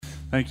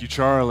Thank you,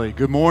 Charlie.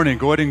 Good morning.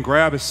 Go ahead and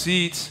grab a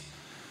seat.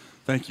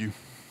 Thank you.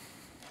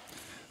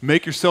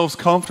 Make yourselves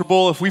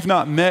comfortable. If we've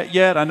not met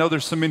yet, I know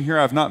there's some in here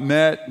I've not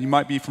met. You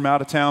might be from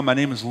out of town. My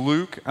name is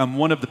Luke. I'm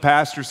one of the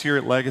pastors here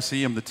at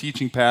Legacy. I'm the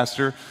teaching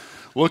pastor.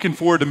 Looking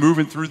forward to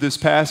moving through this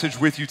passage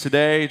with you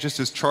today. Just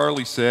as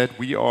Charlie said,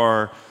 we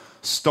are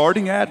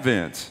starting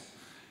Advent.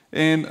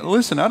 And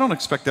listen, I don't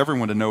expect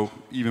everyone to know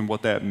even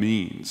what that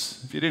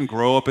means. If you didn't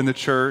grow up in the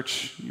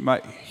church, you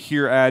might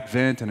hear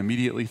Advent and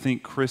immediately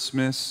think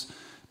Christmas,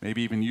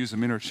 maybe even use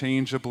them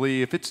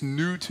interchangeably. If it's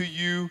new to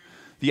you,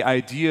 the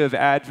idea of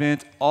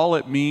Advent, all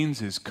it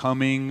means is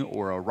coming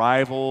or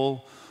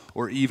arrival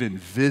or even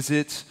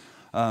visit.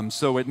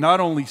 So it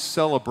not only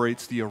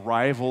celebrates the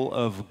arrival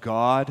of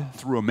God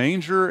through a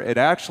manger, it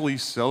actually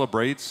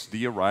celebrates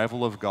the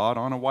arrival of God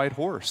on a white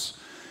horse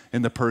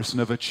in the person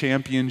of a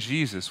champion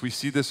Jesus. We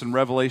see this in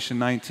Revelation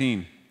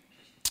 19,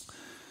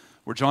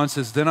 where John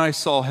says, "Then I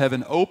saw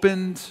heaven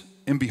opened,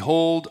 and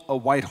behold, a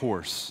white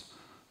horse.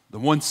 The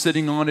one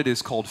sitting on it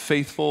is called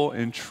Faithful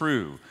and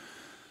True."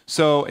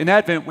 So in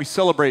Advent, we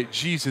celebrate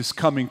Jesus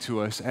coming to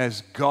us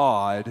as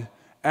God,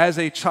 as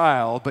a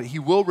child, but he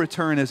will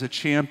return as a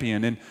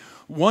champion. And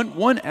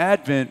one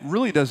Advent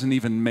really doesn't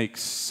even make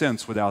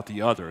sense without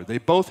the other. They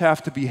both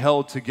have to be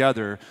held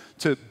together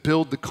to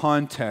build the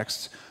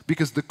context,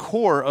 because the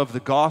core of the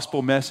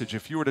gospel message,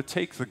 if you were to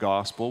take the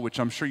gospel, which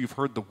I'm sure you've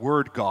heard the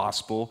word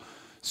gospel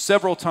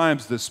several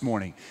times this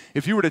morning,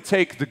 if you were to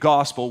take the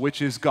gospel,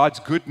 which is God's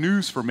good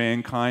news for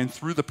mankind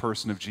through the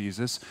person of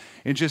Jesus,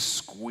 and just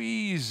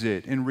squeeze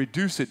it and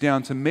reduce it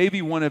down to maybe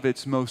one of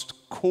its most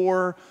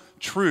core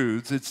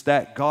truths, it's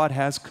that God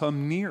has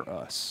come near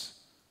us,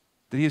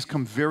 that he has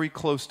come very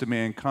close to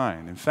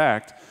mankind. In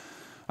fact,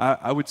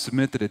 I would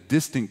submit that a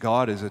distant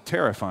God is a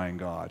terrifying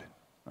God,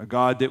 a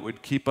God that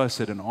would keep us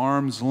at an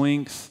arm's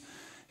length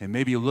and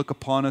maybe look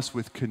upon us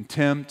with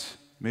contempt,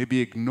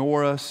 maybe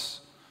ignore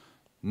us,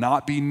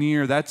 not be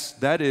near.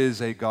 That is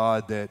a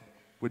God that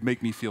would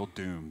make me feel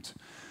doomed.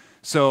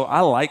 So I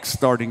like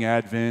starting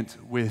Advent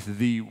with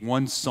the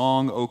one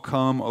song, O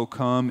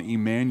come,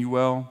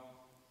 Emmanuel,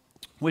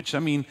 which, I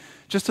mean,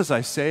 just as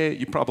I say it,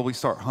 you probably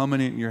start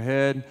humming it in your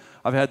head.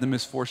 I've had the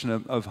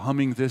misfortune of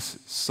humming this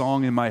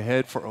song in my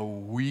head for a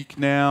week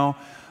now.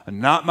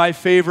 Not my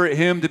favorite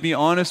hymn, to be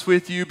honest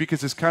with you,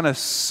 because it's kind of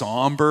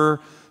somber,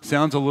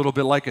 sounds a little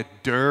bit like a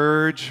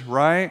dirge,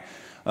 right?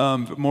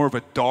 More of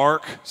a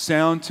dark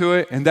sound to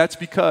it. And that's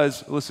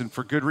because, listen,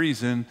 for good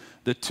reason,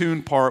 the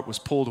tune part was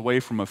pulled away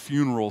from a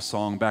funeral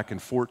song back in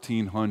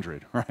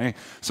 1400, right?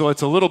 So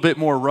it's a little bit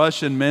more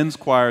Russian men's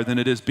choir than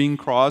it is Bing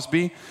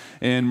Crosby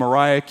and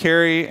Mariah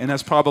Carey, and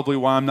that's probably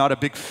why I'm not a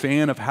big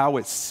fan of how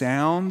it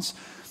sounds.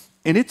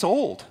 And it's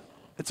old.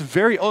 It's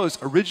very old. It's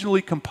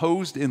originally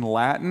composed in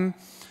Latin.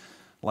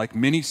 Like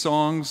many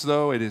songs,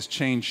 though, it has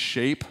changed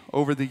shape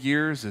over the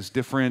years as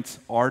different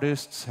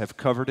artists have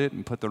covered it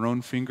and put their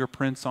own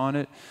fingerprints on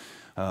it.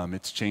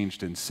 It's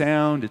changed in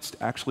sound. It's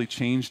actually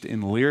changed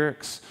in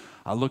lyrics.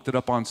 I looked it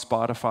up on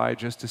Spotify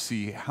just to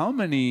see how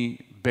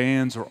many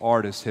bands or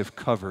artists have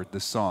covered the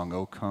song,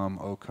 O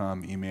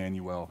come,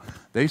 Emmanuel.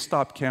 They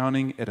stopped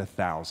counting at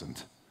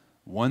 1,000.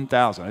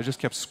 1,000. I just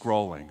kept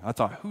scrolling. I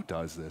thought, who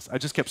does this? I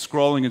just kept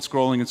scrolling and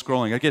scrolling and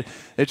scrolling.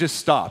 It just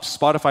stops.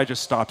 Spotify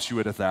just stops you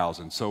at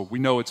 1,000. So we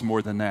know it's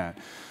more than that.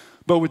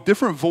 But with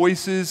different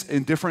voices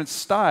and different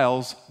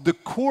styles, the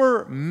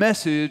core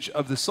message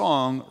of the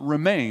song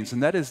remains,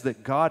 and that is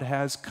that God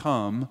has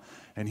come,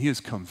 and he has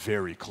come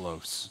very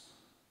close.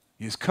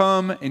 He has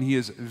come and he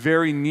is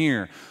very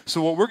near.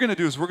 So what we're going to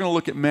do is we're going to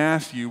look at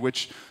Matthew,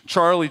 which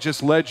Charlie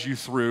just led you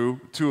through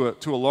to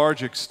a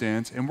large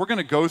extent, and we're going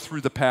to go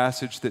through the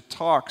passage that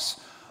talks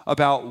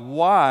about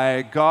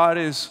why God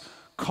is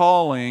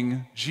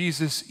calling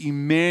Jesus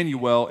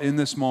Emmanuel in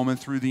this moment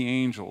through the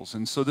angels.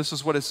 And so this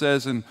is what it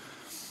says in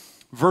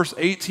verse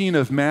 18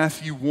 of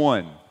Matthew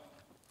 1.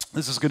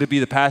 This is going to be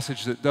the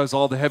passage that does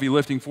all the heavy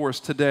lifting for us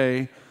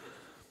today.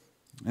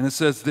 And it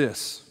says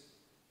this: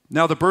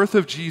 "Now the birth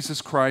of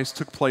Jesus Christ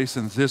took place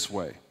in this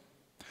way.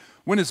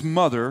 When his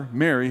mother,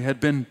 Mary,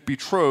 had been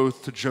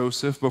betrothed to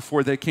Joseph,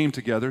 before they came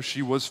together,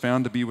 she was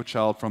found to be with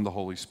child from the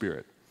Holy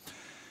Spirit.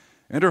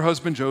 And her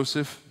husband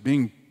Joseph,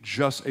 being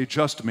a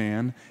just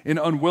man, and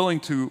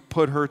unwilling to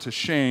put her to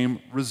shame,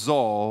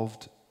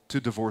 resolved to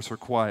divorce her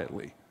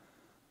quietly.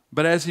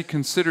 But as he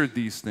considered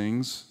these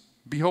things,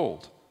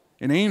 behold,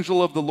 an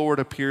angel of the Lord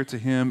appeared to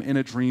him in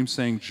a dream,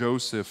 saying,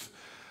 'Joseph,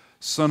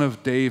 son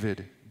of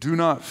David, do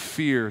not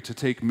fear to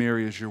take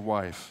Mary as your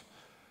wife,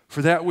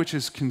 for that which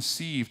is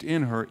conceived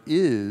in her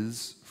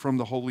is from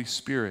the Holy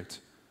Spirit.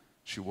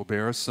 She will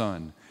bear a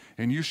son,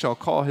 and you shall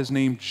call his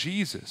name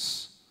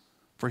Jesus,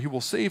 for he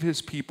will save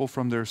his people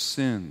from their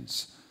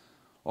sins.'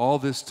 All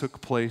this took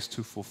place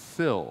to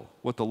fulfill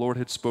what the Lord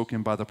had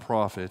spoken by the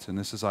prophet," and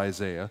this is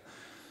Isaiah,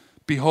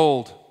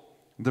 "Behold,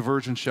 the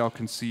virgin shall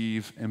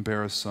conceive and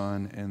bear a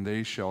son, and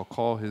they shall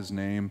call his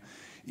name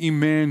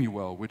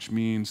Emmanuel," which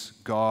means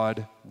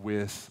God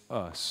with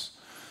us.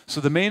 So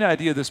the main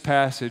idea of this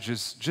passage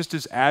is just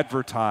as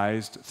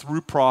advertised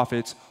through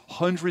prophets,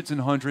 hundreds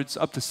and hundreds,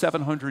 up to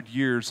 700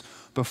 years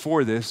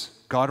before this,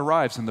 God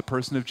arrives in the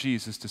person of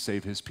Jesus to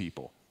save his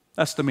people.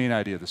 That's the main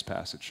idea of this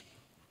passage.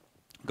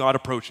 God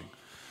approaching.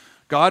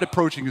 God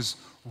approaching is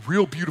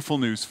real beautiful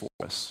news for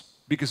us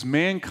because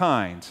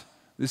mankind,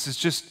 this is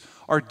just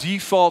our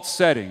default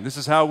setting. This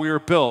is how we are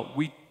built.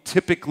 We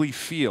typically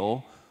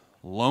feel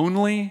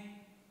lonely,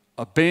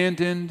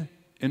 abandoned,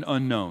 and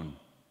unknown.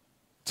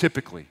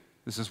 Typically,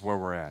 this is where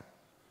we're at.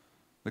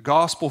 The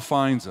gospel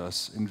finds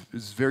us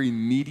as very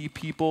needy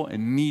people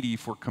and needy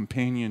for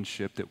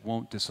companionship that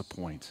won't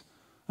disappoint.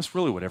 That's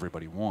really what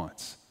everybody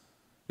wants,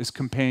 is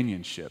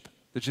companionship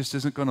that just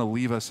isn't going to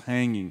leave us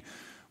hanging.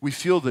 We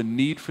feel the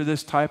need for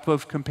this type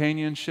of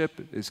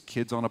companionship as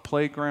kids on a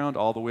playground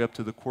all the way up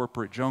to the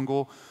corporate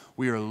jungle.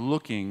 We are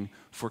looking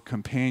for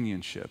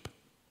companionship.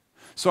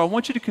 So I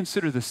want you to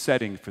consider the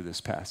setting for this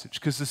passage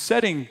because the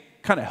setting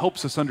kind of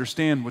helps us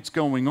understand what's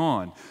going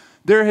on.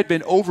 There had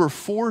been over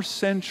 4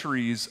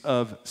 centuries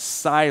of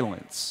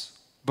silence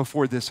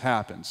before this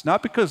happens.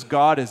 Not because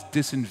God is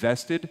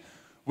disinvested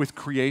with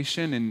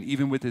creation and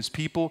even with his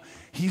people.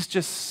 He's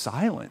just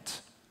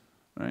silent.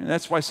 Right?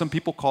 That's why some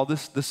people call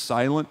this the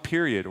silent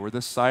period or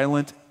the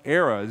silent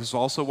era. This is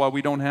also why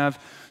we don't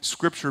have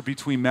scripture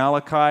between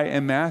Malachi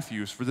and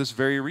Matthew for this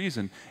very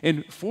reason.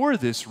 And for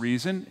this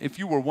reason, if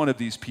you were one of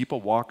these people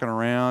walking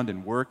around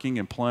and working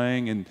and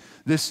playing in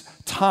this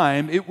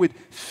time, it would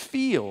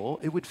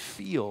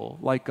feel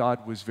like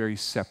God was very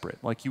separate,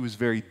 like he was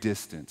very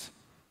distant.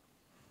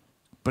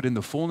 But in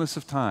the fullness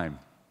of time,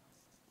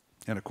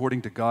 and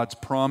according to God's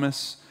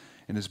promise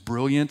and his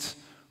brilliant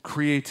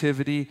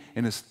creativity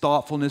and his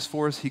thoughtfulness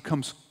for us, he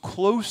comes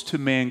close to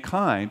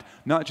mankind,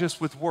 not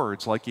just with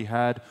words like he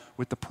had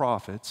with the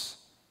prophets,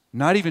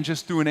 not even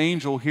just through an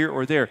angel here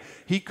or there.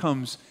 He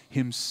comes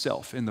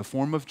himself in the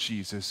form of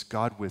Jesus,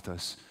 God with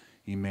us,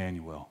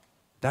 Emmanuel.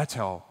 That's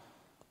how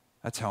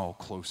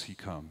close he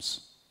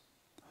comes.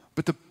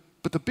 But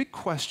the big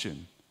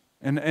question,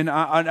 and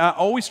I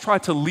always try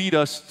to lead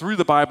us through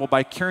the Bible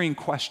by carrying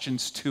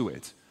questions to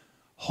it,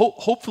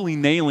 hopefully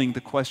nailing the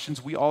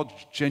questions we all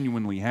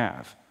genuinely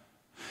have.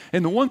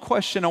 And the one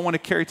question I want to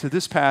carry to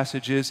this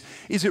passage is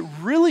it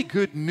really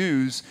good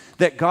news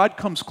that God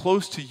comes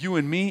close to you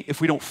and me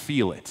if we don't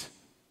feel it?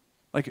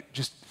 Like,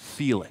 just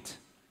feel it.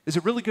 Is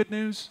it really good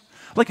news?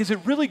 Like, is it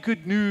really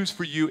good news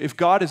for you if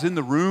God is in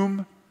the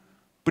room,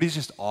 but he's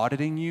just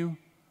auditing you,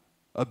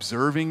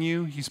 observing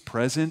you? He's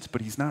present,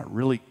 but he's not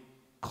really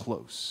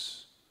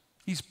close.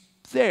 He's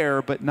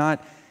there, but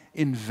not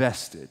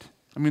invested.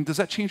 I mean, does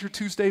that change your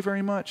Tuesday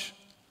very much?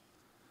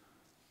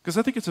 Because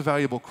I think it's a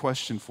valuable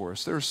question for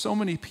us. There are so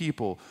many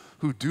people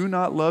who do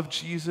not love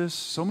Jesus,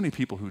 so many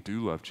people who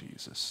do love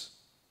Jesus.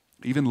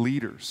 Even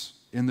leaders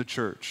in the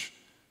church,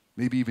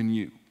 maybe even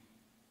you,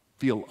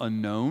 feel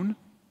unknown,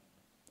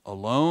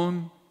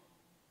 alone,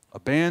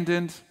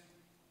 abandoned.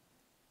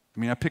 I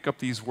mean, I pick up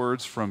these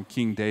words from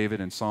King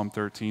David in Psalm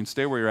 13.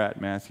 Stay where you're at,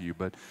 Matthew.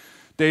 But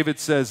David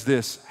says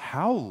this,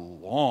 "How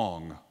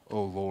long,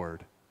 O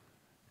Lord?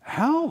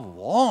 How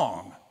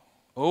long,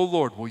 O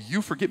Lord, will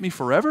you forget me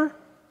forever?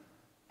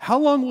 How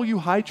long will you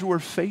hide your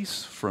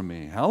face from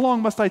me? How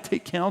long must I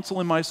take counsel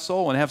in my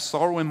soul and have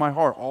sorrow in my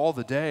heart all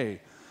the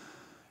day?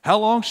 How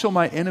long shall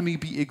my enemy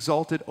be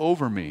exalted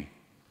over me?"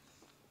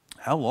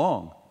 How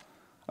long?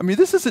 I mean,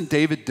 this isn't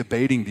David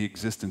debating the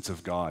existence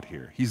of God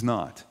here. He's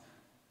not.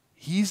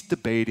 He's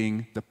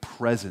debating the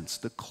presence,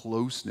 the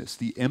closeness,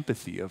 the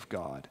empathy of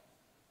God.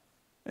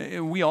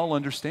 And we all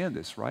understand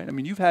this, right? I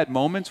mean, you've had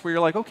moments where you're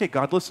like, okay,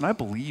 God, listen, I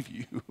believe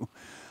you.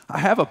 I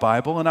have a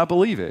Bible and I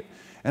believe it.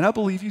 And I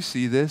believe you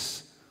see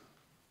this.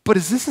 But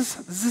is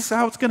this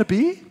how it's going to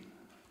be?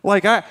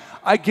 Like,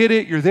 I get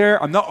it. You're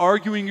there. I'm not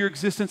arguing your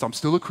existence. I'm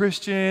still a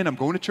Christian. I'm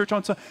going to church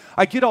on Sunday.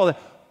 I get all that.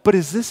 But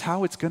is this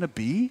how it's going to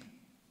be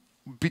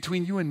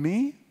between you and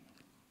me?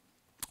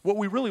 What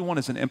we really want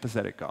is an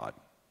empathetic God.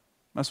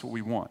 That's what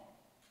we want.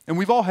 And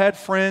we've all had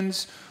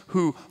friends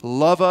who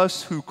love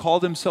us, who call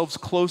themselves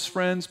close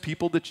friends,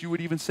 people that you would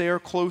even say are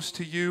close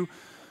to you,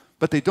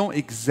 but they don't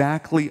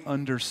exactly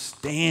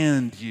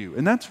understand you.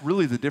 And that's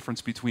really the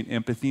difference between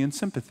empathy and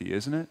sympathy,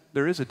 isn't it?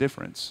 There is a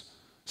difference.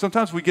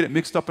 Sometimes we get it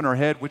mixed up in our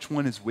head, which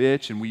one is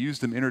which, and we use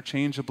them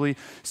interchangeably.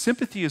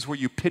 Sympathy is where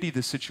you pity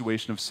the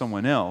situation of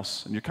someone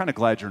else, and you're kind of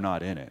glad you're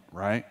not in it,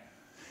 right?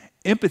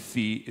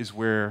 Empathy is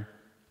where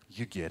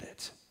you get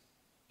it.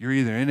 You're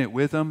either in it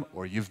with them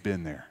or you've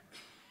been there,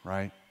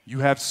 right?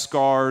 You have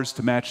scars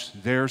to match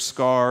their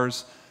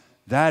scars.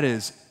 That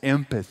is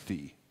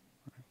empathy.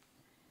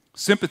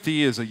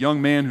 Sympathy is a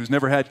young man who's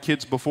never had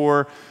kids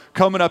before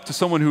coming up to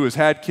someone who has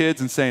had kids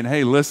and saying,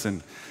 "Hey,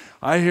 listen,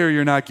 I hear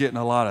you're not getting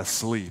a lot of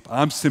sleep.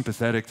 I'm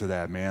sympathetic to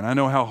that, man. I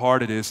know how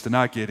hard it is to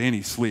not get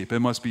any sleep. It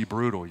must be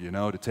brutal,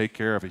 to take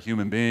care of a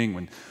human being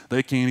when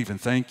they can't even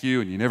thank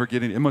you and you never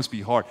get any. It must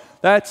be hard."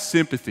 That's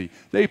sympathy.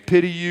 They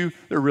pity you.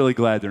 They're really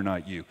glad they're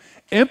not you.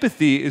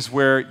 Empathy is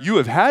where you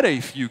have had a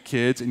few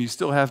kids and you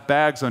still have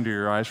bags under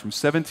your eyes from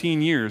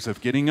 17 years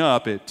of getting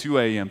up at 2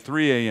 a.m.,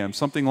 3 a.m.,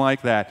 something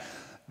like that.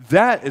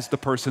 That is the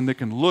person that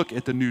can look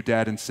at the new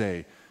dad and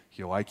say,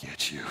 yo, I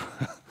get you.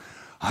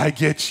 I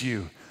get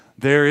you.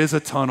 There is a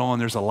tunnel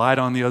and there's a light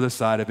on the other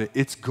side of it.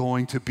 It's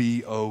going to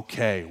be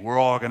okay. We're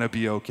all going to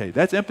be okay.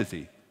 That's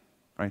empathy,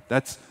 right?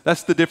 That's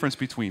the difference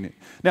between it.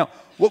 Now,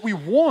 what we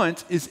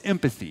want is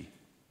empathy.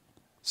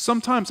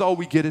 Sometimes all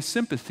we get is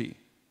sympathy.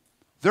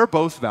 They're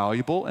both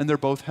valuable and they're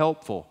both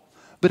helpful.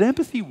 But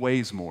empathy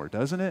weighs more,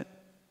 doesn't it?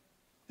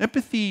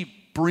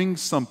 Empathy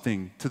brings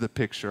something to the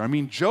picture. I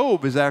mean,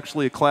 Job is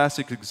actually a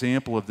classic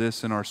example of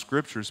this in our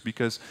scriptures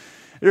because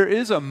there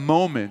is a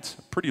moment,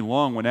 a pretty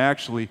long one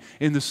actually,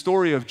 in the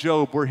story of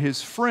Job where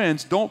his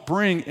friends don't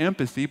bring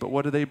empathy, but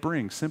what do they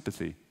bring?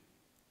 Sympathy.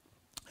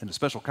 And a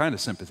special kind of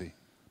sympathy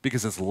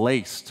because it's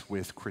laced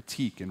with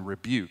critique and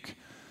rebuke.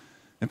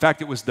 In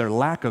fact, it was their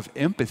lack of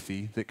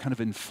empathy that kind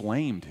of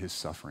inflamed his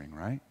suffering,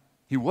 right?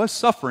 He was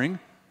suffering,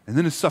 and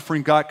then his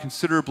suffering got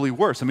considerably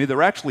worse. I mean, they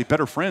were actually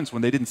better friends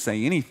when they didn't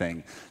say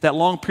anything. That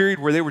long period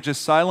where they were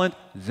just silent,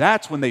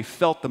 that's when they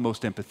felt the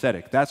most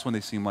empathetic. That's when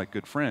they seemed like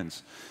good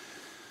friends.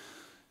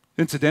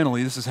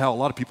 Incidentally, this is how a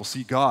lot of people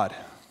see God.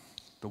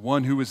 The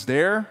one who is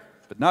there,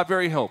 but not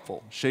very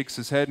helpful, shakes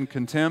his head in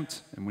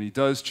contempt, and when he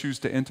does choose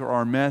to enter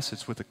our mess,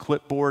 it's with a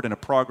clipboard and a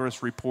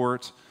progress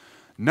report.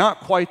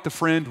 Not quite the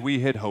friend we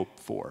had hoped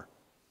for.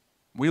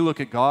 We look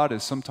at God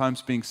as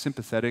sometimes being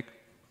sympathetic,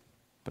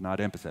 but not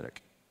empathetic.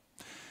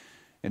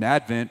 And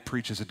Advent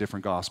preaches a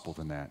different gospel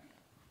than that,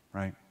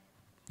 right?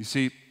 You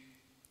see,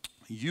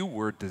 you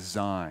were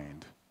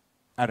designed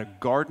at a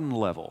garden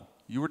level.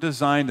 You were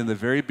designed in the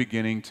very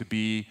beginning to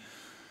be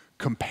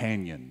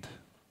companioned,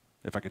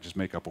 if I could just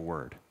make up a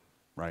word,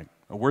 right?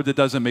 A word that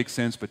doesn't make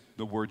sense, but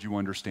the word you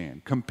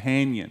understand.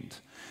 Companioned.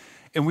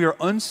 And we are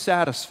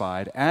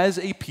unsatisfied as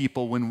a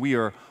people when we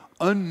are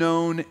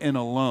unknown and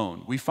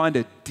alone. We find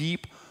a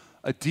deep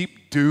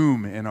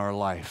doom in our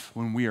life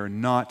when we are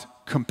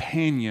not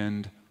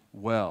companioned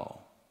well.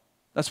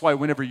 That's why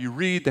whenever you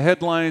read the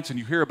headlines and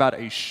you hear about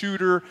a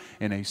shooter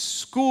in a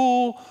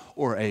school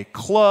or a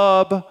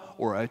club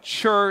or a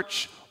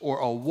church or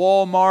a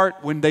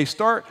Walmart, when they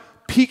start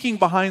peeking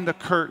behind the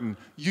curtain,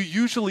 you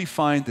usually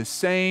find the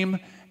same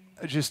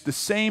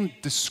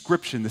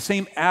description, the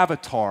same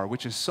avatar,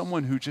 which is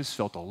someone who just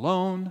felt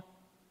alone,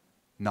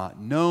 not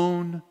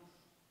known,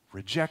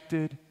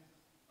 rejected,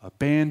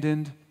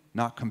 abandoned,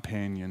 not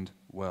companioned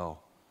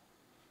well.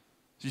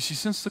 You see,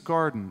 since the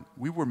garden,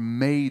 we were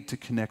made to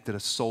connect at a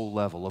soul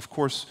level. Of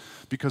course,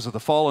 because of the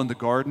fall in the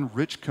garden,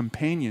 rich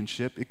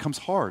companionship, it comes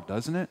hard,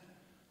 doesn't it?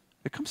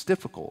 It comes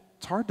difficult.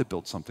 It's hard to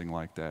build something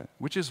like that,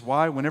 which is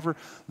why whenever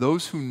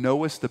those who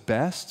know us the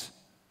best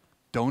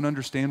don't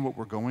understand what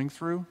we're going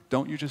through,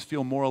 don't you just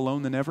feel more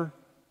alone than ever?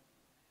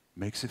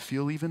 Makes it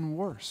feel even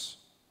worse.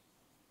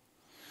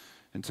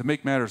 And to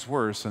make matters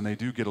worse, and they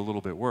do get a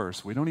little bit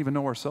worse, we don't even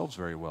know ourselves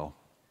very well,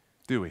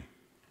 do we?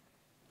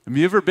 Have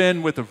you ever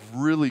been with a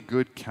really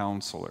good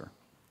counselor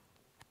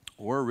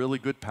or a really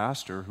good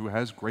pastor who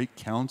has great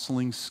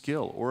counseling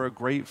skill or a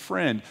great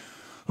friend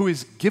who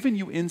has given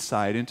you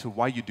insight into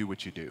why you do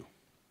what you do?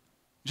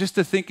 Just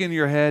to think in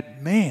your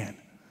head, man,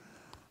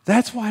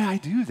 that's why I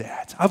do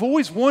that. I've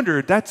always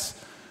wondered,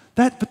 that's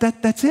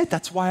it.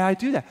 That's why I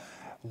do that.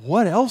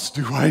 What else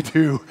do I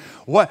do?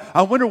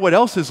 I wonder what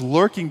else is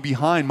lurking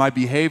behind my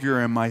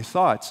behavior and my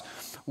thoughts.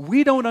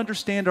 We don't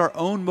understand our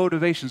own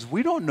motivations.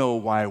 We don't know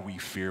why we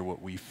fear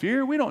what we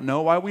fear. We don't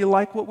know why we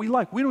like what we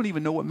like. We don't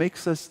even know what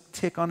makes us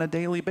tick on a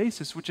daily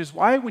basis, which is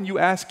why when you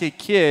ask a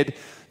kid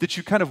that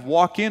you kind of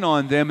walk in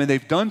on them and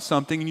they've done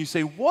something and you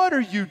say, "What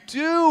are you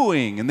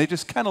doing?" And they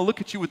just kind of look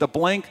at you with a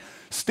blank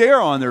stare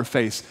on their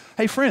face.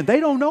 Hey, friend, they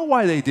don't know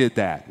why they did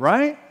that,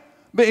 right?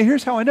 But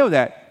here's how I know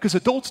that, because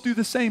adults do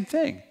the same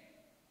thing.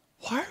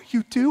 Why are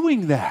you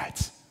doing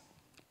that?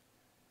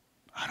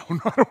 I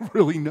don't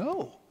really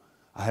know.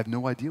 I have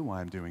no idea why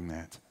I'm doing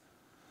that.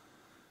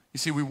 You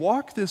see, we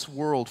walk this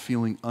world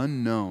feeling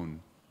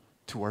unknown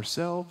to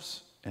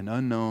ourselves and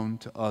unknown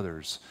to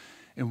others.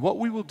 And what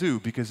we will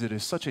do, because it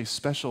is such a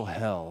special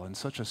hell and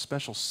such a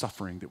special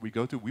suffering that we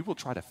go through, we will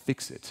try to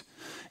fix it.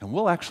 And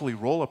we'll actually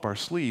roll up our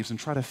sleeves and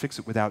try to fix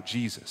it without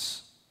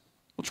Jesus.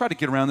 We'll try to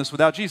get around this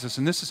without Jesus.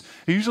 And it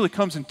usually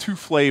comes in two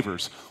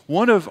flavors.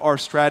 One of our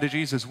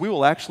strategies is we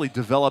will actually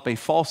develop a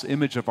false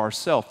image of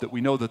ourselves that we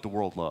know that the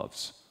world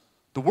loves.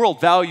 The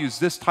world values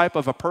this type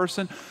of a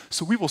person,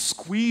 so we will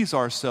squeeze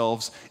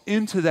ourselves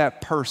into that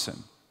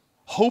person,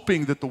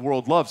 hoping that the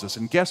world loves us.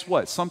 And guess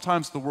what?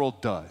 Sometimes the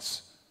world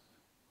does,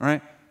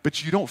 right?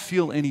 But you don't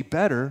feel any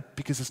better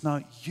because it's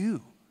not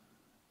you.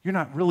 You're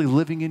not really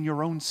living in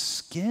your own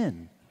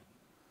skin.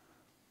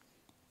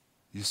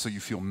 So you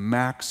feel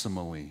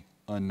maximally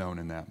unknown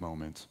in that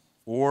moment.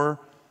 Or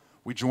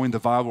we join the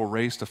viral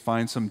race to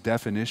find some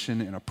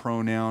definition in a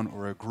pronoun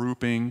or a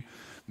grouping.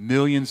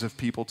 Millions of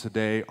people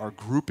today are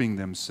grouping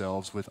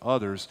themselves with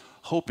others,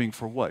 hoping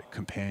for what?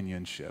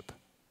 Companionship.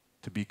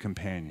 To be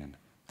companion.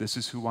 This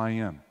is who I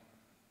am.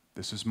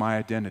 This is my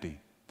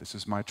identity. This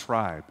is my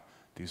tribe.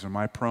 These are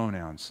my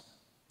pronouns.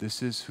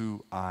 This is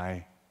who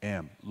I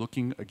am.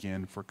 Looking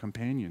again for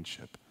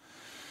companionship.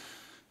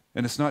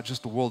 And it's not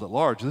just the world at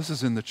large. This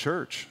is in the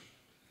church.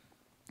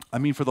 I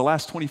mean, for the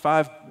last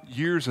 25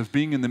 years of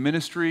being in the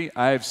ministry,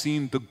 I have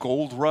seen the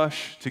gold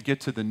rush to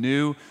get to the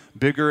new,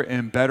 bigger,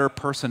 and better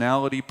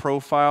personality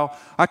profile.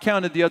 I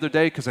counted the other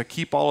day because I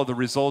keep all of the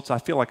results. I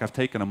feel like I've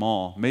taken them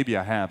all. Maybe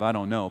I have. I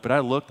don't know. But I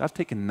looked. I've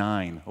taken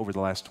 9 over the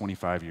last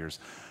 25 years.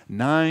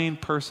 9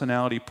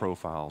 personality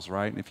profiles,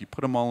 right? And if you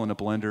put them all in a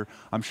blender,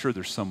 I'm sure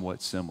they're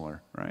somewhat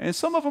similar, right? And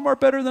some of them are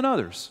better than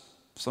others.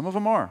 Some of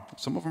them are.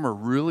 Some of them are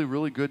really,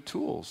 really good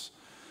tools.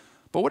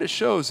 But what it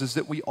shows is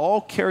that we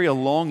all carry a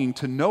longing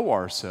to know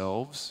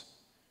ourselves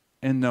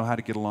and know how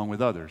to get along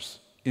with others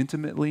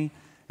intimately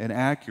and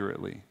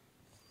accurately.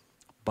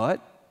 But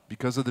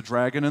because of the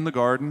dragon in the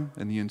garden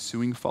and the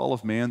ensuing fall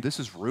of man, this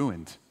is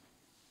ruined.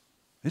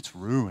 It's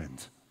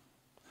ruined.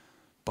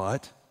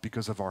 But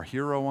because of our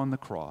hero on the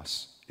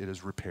cross, it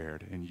is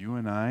repaired. And you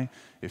and I,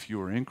 if you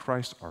are in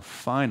Christ, are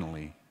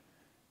finally,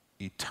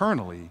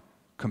 eternally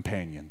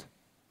companioned.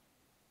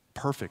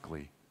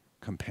 Perfectly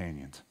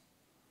companioned.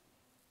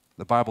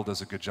 The Bible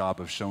does a good job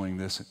of showing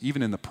this,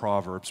 even in the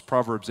Proverbs.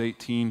 Proverbs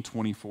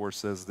 18:24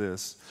 says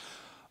this,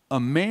 "A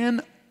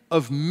man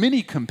of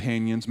many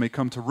companions may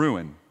come to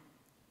ruin,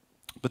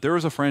 but there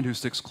is a friend who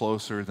sticks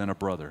closer than a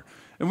brother."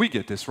 And we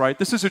get this, right?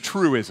 This is a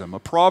truism. A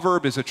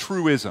proverb is a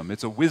truism.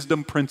 It's a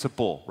wisdom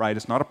principle, right?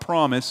 It's not a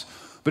promise,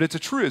 but it's a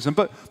truism.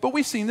 But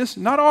we've seen this.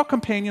 Not all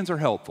companions are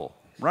helpful,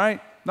 right?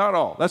 Not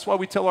all. That's why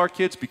we tell our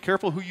kids, be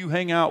careful who you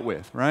hang out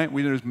with, right?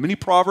 There's many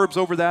proverbs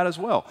over that as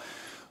well.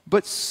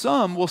 But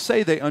some will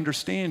say they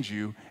understand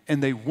you,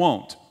 and they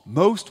won't.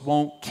 Most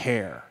won't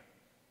care.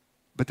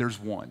 But there's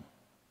one.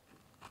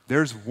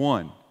 There's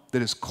one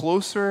that is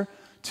closer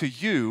to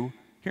you,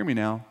 hear me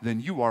now, than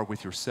you are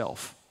with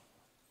yourself.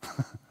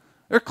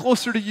 They're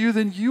closer to you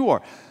than you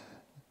are.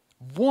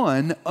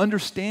 One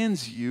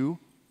understands you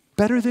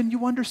better than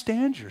you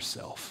understand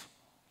yourself.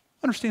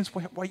 Understands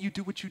why you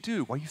do what you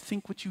do, why you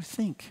think what you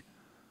think.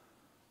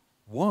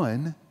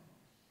 One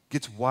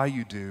gets why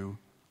you do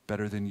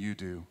better than you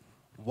do.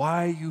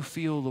 Why you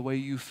feel the way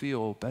you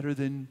feel better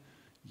than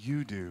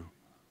you do.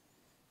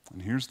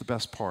 And here's the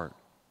best part.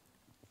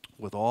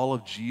 With all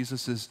of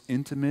Jesus'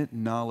 intimate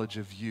knowledge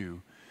of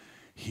you,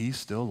 he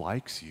still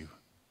likes you.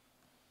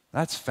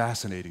 That's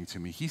fascinating to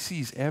me. He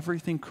sees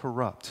everything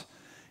corrupt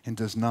and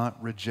does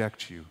not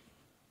reject you.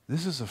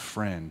 This is a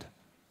friend,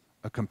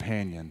 a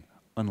companion,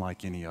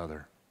 unlike any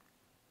other.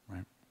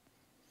 Right?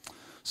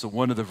 So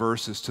one of the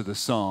verses to the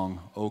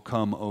song, O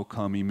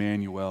come,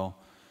 Emmanuel,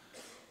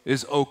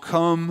 is, O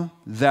come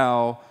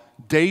thou,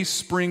 day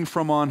spring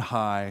from on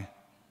high,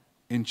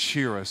 and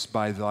cheer us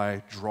by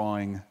thy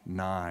drawing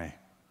nigh.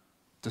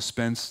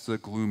 Dispense the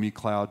gloomy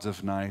clouds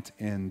of night,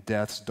 and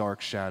death's dark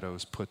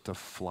shadows put to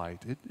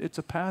flight. It's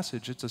a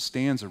passage, it's a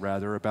stanza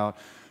rather, about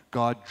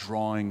God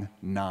drawing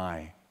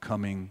nigh,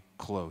 coming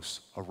close,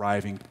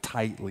 arriving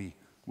tightly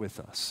with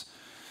us.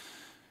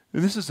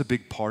 And this is a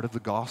big part of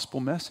the gospel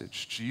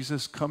message.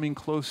 Jesus coming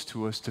close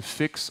to us to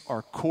fix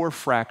our core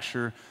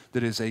fracture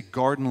that is a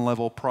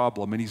garden-level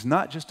problem. And he's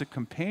not just a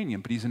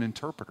companion, but he's an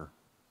interpreter.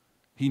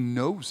 He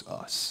knows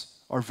us,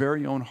 our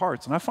very own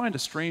hearts. And I find a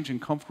strange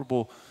and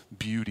comfortable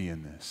beauty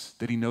in this,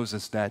 that he knows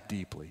us that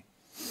deeply.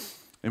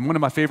 And one of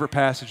my favorite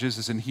passages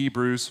is in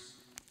Hebrews.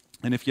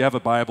 And if you have a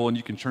Bible and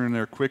you can turn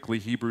there quickly,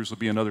 Hebrews will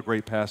be another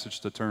great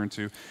passage to turn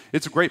to.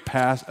 It's a great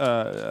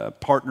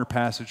partner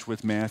passage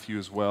with Matthew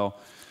as well.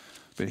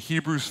 But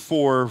Hebrews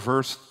 4,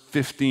 verse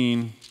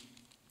 15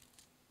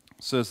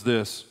 says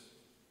this,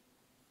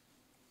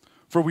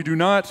 "For we do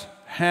not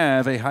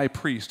have a high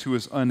priest who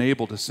is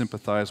unable to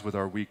sympathize with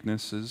our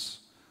weaknesses,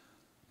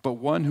 but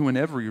one who in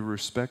every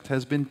respect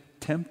has been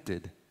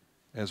tempted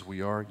as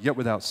we are, yet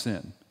without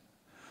sin.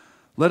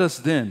 Let us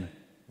then,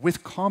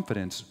 with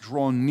confidence,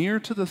 draw near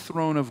to the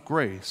throne of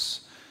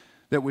grace,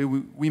 that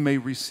we may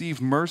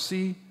receive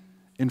mercy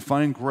and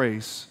find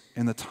grace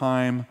in the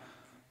time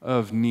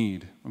of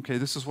need." Okay,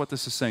 this is what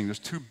this is saying. There's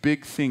 2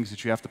 big things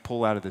that you have to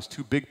pull out of this,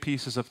 2 big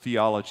pieces of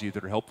theology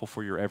that are helpful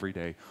for your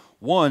everyday.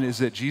 One is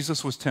that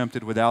Jesus was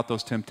tempted without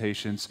those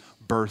temptations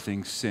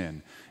birthing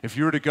sin. If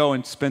you were to go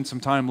and spend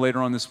some time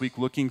later on this week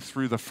looking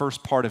through the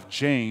first part of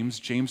James,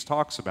 James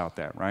talks about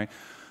that, right?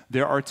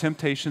 There are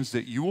temptations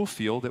that you will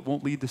feel that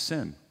won't lead to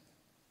sin.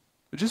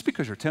 But just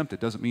because you're tempted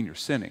doesn't mean you're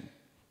sinning,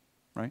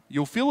 right?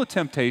 You'll feel a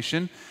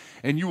temptation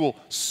and you will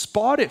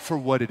spot it for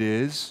what it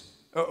is,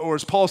 or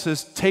as Paul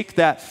says, take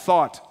that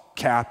thought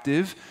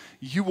captive.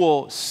 You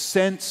will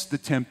sense the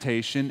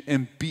temptation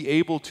and be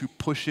able to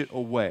push it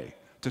away,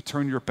 to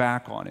turn your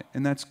back on it.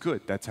 And that's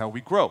good. That's how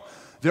we grow.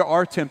 There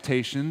are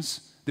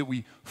temptations that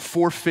we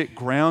forfeit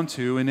ground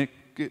to, and it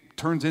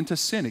turns into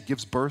sin. It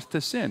gives birth to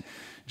sin.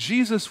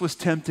 Jesus was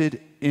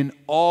tempted in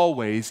all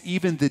ways,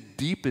 even the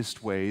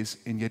deepest ways,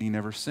 and yet he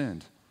never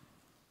sinned.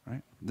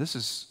 Right? This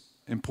is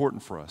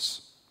important for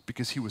us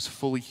because he was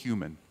fully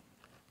human.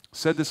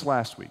 Said this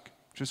last week,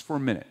 just for a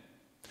minute,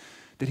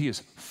 that he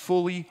is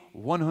fully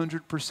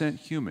 100%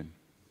 human.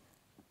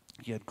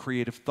 He had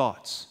creative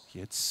thoughts. He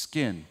had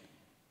skin.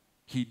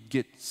 He'd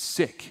get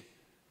sick.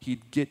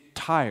 He'd get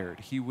tired.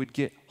 He would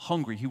get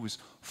hungry. He was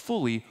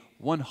fully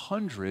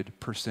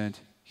 100%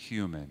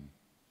 human.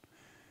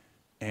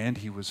 And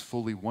he was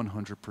fully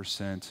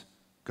 100%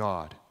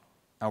 God,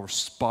 our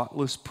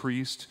spotless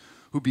priest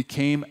who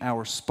became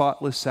our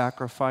spotless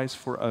sacrifice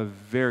for a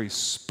very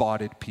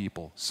spotted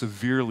people,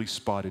 severely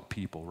spotted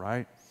people,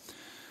 right?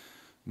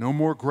 No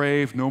more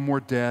grave, no more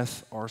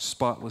death. Our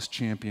spotless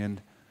champion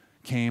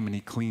came and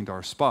he cleaned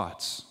our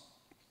spots.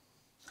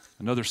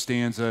 Another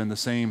stanza in the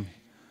same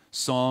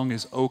song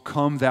is, O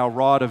come thou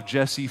rod of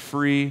Jesse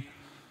free,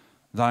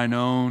 thine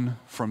own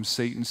from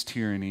Satan's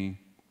tyranny,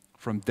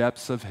 from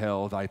depths of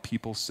hell thy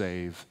people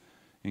save,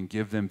 and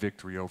give them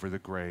victory over the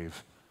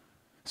grave.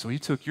 So he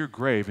took your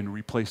grave and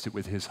replaced it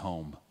with his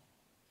home,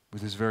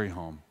 with his very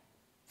home.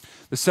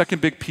 The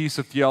second big piece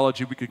of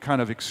theology we could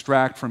kind of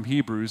extract from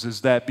Hebrews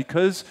is that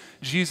because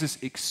Jesus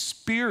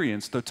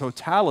experienced the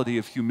totality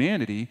of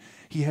humanity,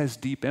 he has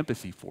deep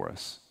empathy for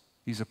us.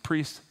 He's a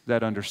priest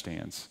that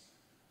understands.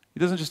 He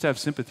doesn't just have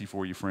sympathy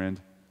for you, friend.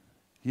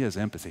 He has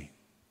empathy.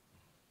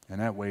 And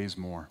that weighs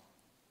more,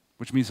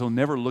 which means he'll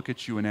never look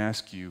at you and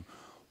ask you,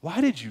 why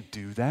did you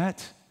do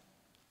that?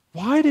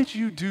 Why did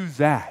you do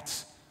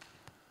that?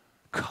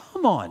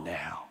 Come on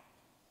now.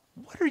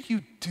 What are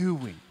you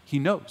doing? He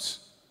knows.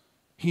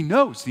 He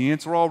knows the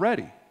answer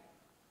already.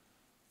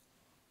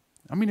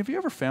 I mean, have you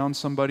ever found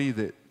somebody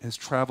that has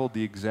traveled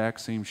the exact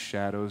same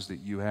shadows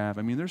that you have?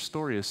 I mean, their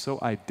story is so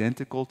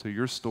identical to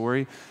your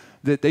story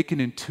that they can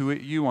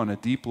intuit you on a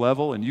deep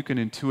level and you can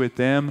intuit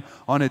them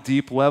on a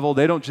deep level.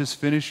 They don't just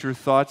finish your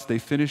thoughts, they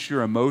finish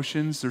your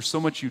emotions. There's so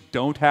much you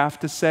don't have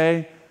to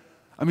say.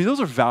 I mean,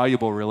 those are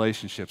valuable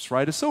relationships,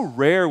 right? It's so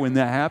rare when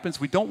that happens.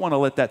 We don't want to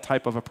let that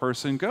type of a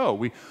person go.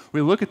 We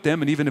look at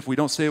them, and even if we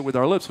don't say it with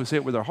our lips, we say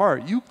it with our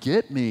heart. You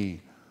get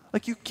me.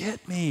 Like, you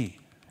get me,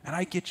 and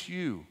I get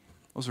you.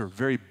 Those are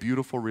very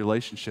beautiful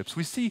relationships.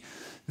 We see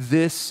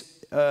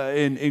this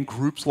in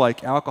groups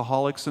like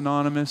Alcoholics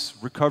Anonymous,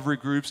 recovery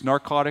groups,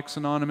 Narcotics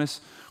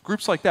Anonymous,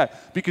 groups like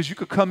that, because you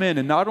could come in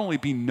and not only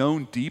be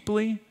known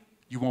deeply,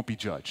 you won't be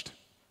judged,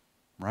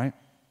 right?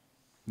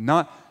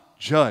 Not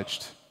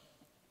judged.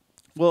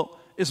 Well,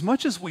 as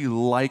much as we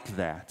like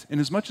that, and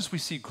as much as we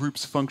see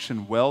groups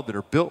function well that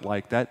are built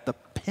like that, the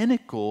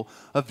pinnacle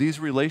of these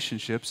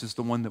relationships is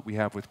the one that we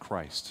have with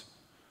Christ.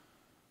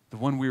 The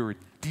one we were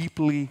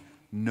deeply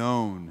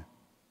known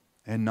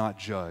and not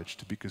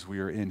judged because we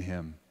are in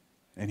him.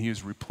 And he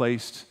has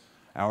replaced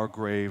our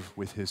grave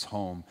with his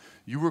home.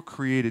 You were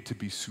created to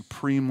be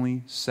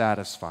supremely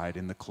satisfied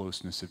in the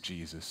closeness of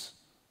Jesus.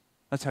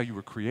 That's how you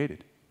were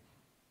created.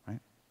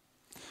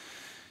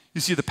 You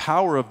see, the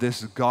power of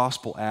this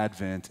gospel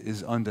advent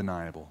is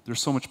undeniable.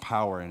 There's so much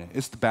power in it.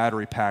 It's the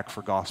battery pack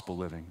for gospel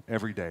living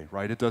every day,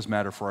 right? It does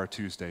matter for our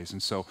Tuesdays.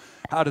 And so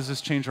how does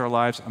this change our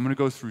lives? I'm going to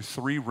go through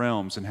 3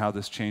 realms in how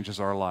this changes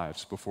our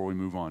lives before we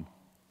move on.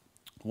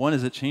 One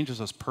is it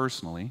changes us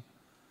personally.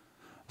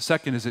 The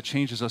second is it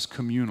changes us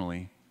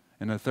communally.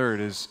 And the third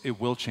is it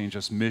will change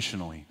us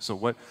missionally.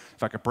 So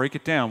if I could break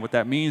it down, what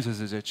that means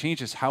is it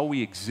changes how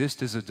we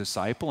exist as a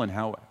disciple and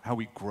how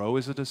we grow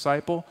as a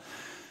disciple.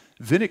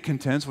 Then it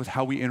contends with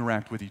how we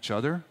interact with each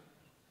other,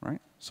 right?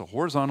 So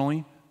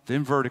horizontally,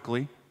 then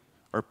vertically,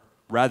 or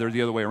rather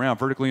the other way around,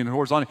 vertically and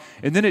horizontally.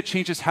 And then it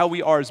changes how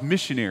we are as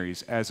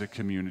missionaries as a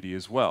community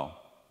as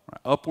well.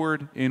 Right?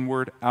 Upward,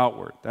 inward,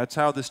 outward. That's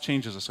how this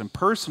changes us. And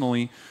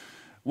personally,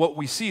 what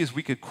we see is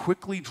we could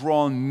quickly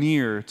draw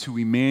near to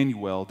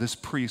Emmanuel, this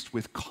priest,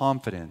 with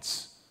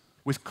confidence.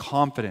 With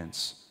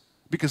confidence.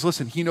 Because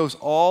listen, he knows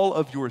all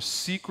of your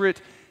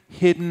secret,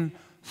 hidden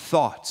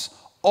thoughts.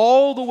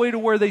 All the way to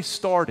where they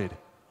started,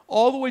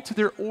 all the way to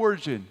their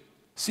origin,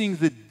 seeing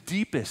the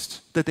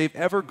deepest that they've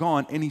ever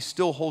gone, and he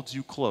still holds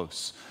you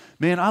close.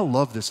 Man, I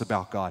love this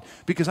about God,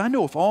 because I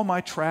know if all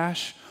my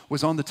trash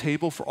was on the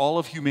table for all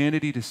of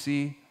humanity to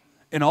see,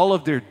 and all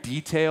of their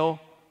detail,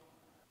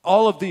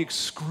 all of the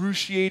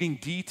excruciating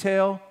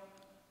detail,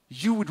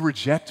 you would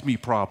reject me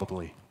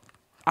probably.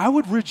 I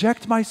would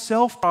reject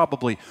myself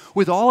probably.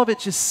 With all of it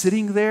just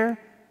sitting there,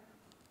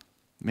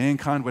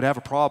 mankind would have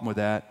a problem with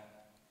that.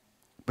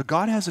 But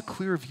God has a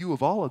clear view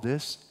of all of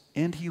this,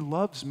 and he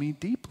loves me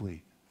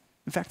deeply.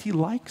 In fact, he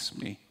likes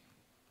me.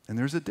 And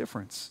there's a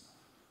difference.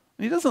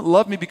 And he doesn't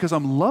love me because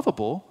I'm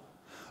lovable,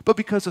 but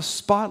because a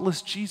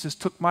spotless Jesus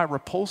took my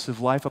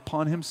repulsive life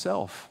upon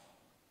himself.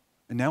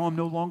 And now I'm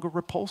no longer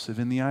repulsive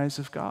in the eyes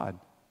of God.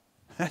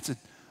 That's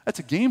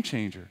a game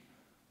changer.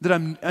 That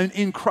I'm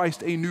in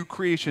Christ a new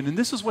creation. And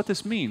this is what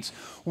this means.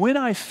 When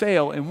I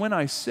fail and when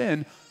I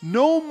sin,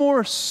 no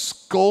more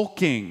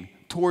skulking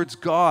towards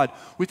God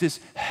with this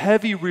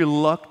heavy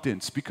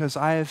reluctance because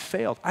I have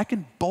failed. I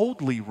can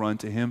boldly run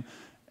to him,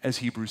 as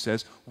Hebrews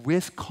says,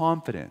 with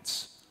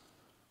confidence.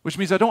 Which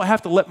means I don't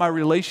have to let my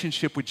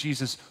relationship with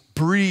Jesus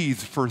breathe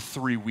for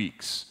 3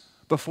 weeks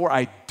before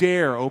I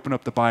dare open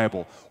up the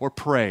Bible or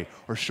pray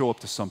or show up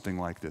to something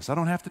like this. I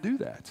don't have to do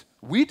that.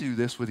 We do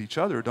this with each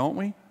other, don't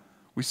we?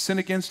 We sin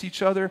against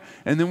each other,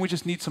 and then we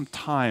just need some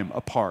time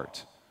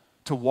apart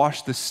to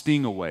wash the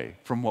sting away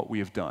from what we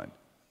have done.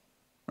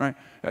 right?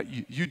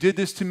 You did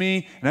this to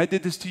me, and I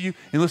did this to you.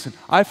 And listen,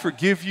 I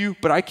forgive you,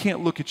 but I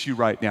can't look at you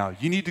right now.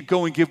 You need to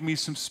go and give me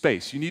some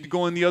space. You need to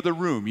go in the other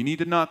room. You need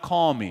to not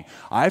call me.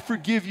 I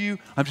forgive you.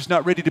 I'm just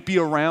not ready to be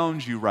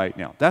around you right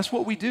now. That's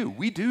what we do.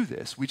 We do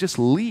this. We just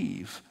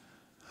leave.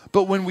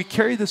 But when we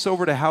carry this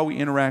over to how we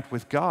interact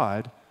with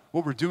God,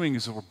 what we're doing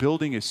is we're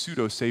building a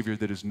pseudo-savior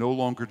that is no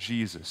longer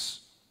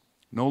Jesus.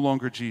 No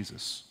longer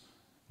Jesus.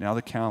 Now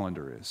the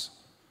calendar is.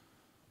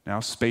 Now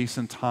space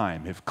and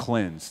time have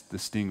cleansed the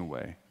sting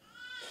away.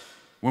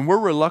 When we're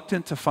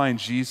reluctant to find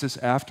Jesus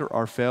after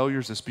our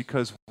failures, it's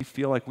because we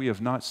feel like we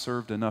have not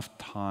served enough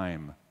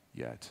time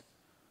yet.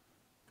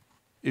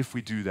 If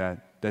we do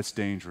that, that's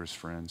dangerous,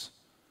 friends.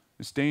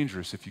 It's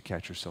dangerous if you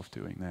catch yourself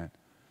doing that.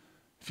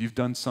 If you've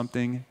done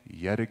something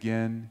yet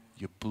again,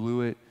 you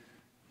blew it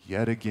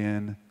yet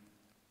again,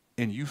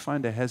 and you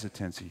find a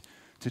hesitancy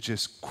to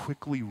just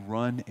quickly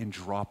run and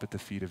drop at the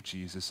feet of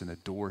Jesus and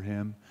adore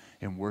him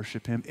and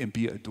worship him and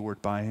be adored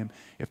by him,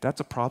 if that's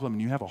a problem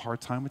and you have a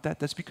hard time with that,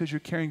 that's because you're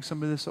carrying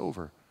some of this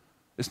over.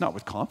 It's not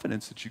with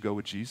confidence that you go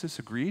with Jesus,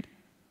 agreed?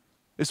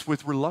 It's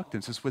with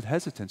reluctance, it's with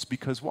hesitance,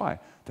 because why?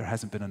 There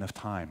hasn't been enough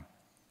time.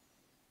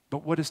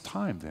 But what is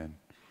time then?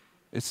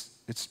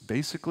 It's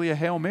basically a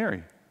Hail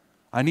Mary.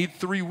 I need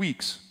 3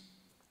 weeks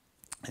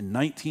and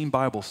 19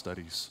 Bible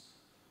studies.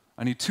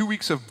 I need 2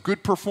 weeks of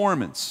good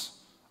performance.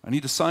 I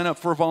need to sign up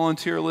for a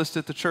volunteer list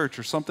at the church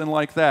or something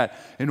like that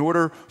in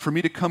order for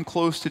me to come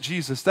close to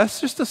Jesus. That's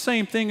just the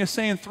same thing as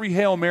saying 3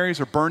 Hail Marys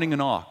or burning an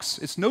ox.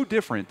 It's no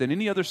different than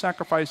any other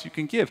sacrifice you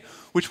can give,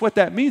 which what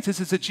that means is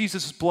that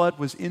Jesus' blood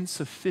was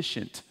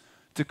insufficient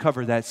to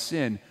cover that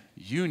sin.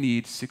 You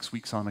need 6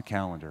 weeks on the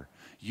calendar.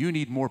 You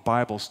need more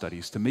Bible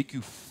studies to make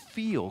you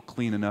feel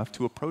clean enough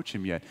to approach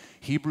him yet.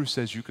 Hebrews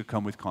says you could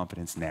come with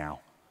confidence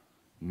now.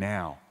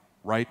 Now.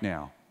 Right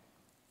now.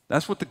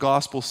 That's what the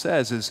gospel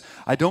says is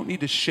I don't need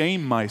to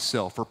shame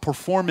myself or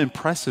perform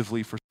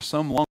impressively for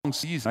some long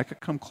season. I could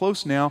come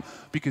close now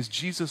because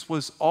Jesus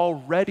was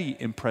already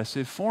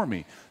impressive for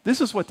me. This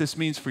is what this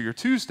means for your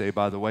Tuesday,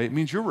 by the way. It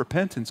means your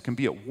repentance can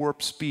be at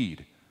warp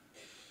speed.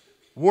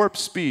 Warp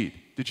speed.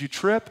 Did you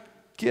trip?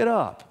 Get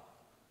up.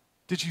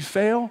 Did you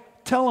fail?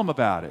 Tell them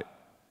about it.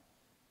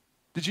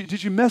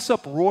 Did you mess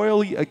up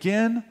royally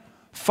again?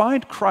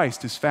 Find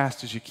Christ as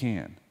fast as you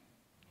can.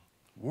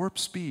 Warp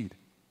speed.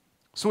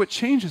 So it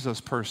changes us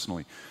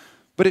personally,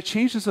 but it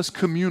changes us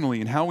communally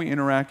in how we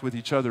interact with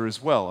each other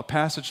as well. A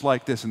passage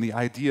like this and the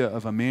idea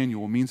of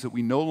Emmanuel means that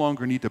we no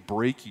longer need to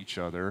break each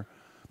other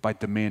by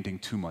demanding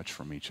too much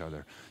from each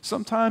other.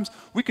 Sometimes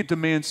we could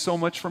demand so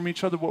much from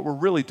each other, what we're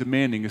really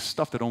demanding is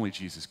stuff that only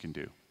Jesus can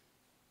do.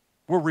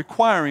 We're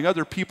requiring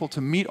other people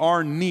to meet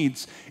our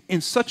needs in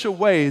such a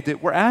way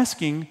that we're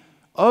asking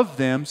of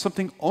them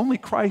something only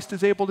Christ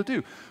is able to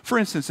do. For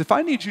instance, if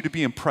I need you to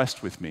be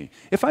impressed with me,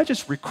 if I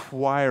just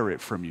require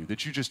it from you,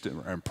 that you just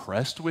are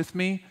impressed with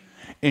me,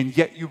 and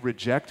yet you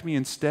reject me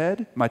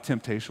instead, my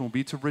temptation will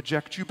be to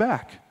reject you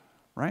back,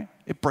 right?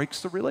 It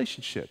breaks the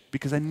relationship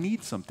because I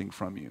need something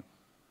from you.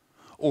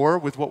 Or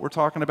with what we're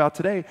talking about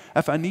today,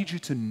 if I need you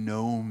to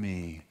know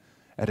me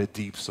at a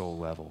deep soul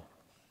level,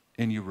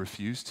 and you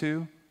refuse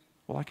to,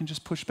 well, I can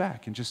just push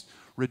back and just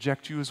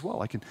reject you as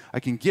well. I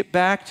can get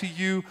back to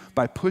you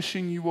by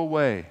pushing you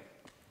away.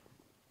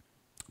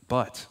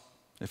 But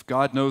if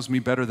God knows me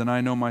better than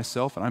I know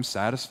myself, and I'm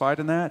satisfied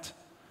in that,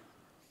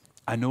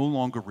 I no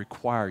longer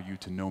require you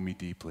to know me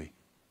deeply.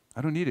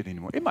 I don't need it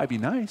anymore. It might be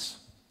nice.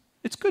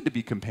 It's good to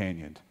be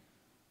companioned.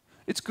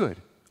 It's good.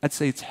 I'd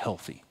say it's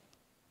healthy,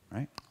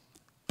 right?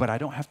 But I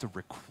don't have to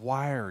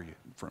require it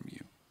from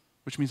you,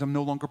 which means I'm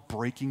no longer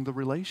breaking the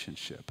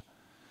relationship.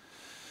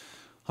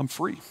 I'm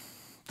free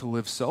to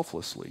live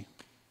selflessly.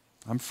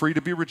 I'm free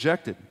to be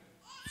rejected.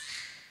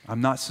 I'm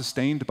not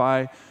sustained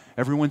by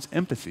everyone's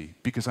empathy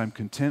because I'm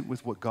content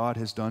with what God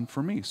has done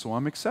for me. So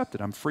I'm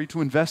accepted. I'm free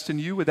to invest in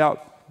you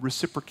without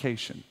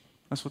reciprocation.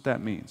 That's what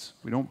that means.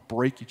 We don't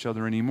break each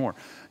other anymore.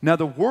 Now,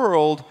 the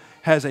world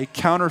has a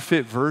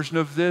counterfeit version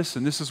of this,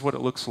 and this is what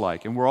it looks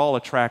like, and we're all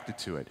attracted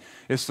to it.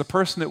 It's the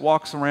person that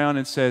walks around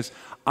and says,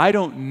 I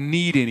don't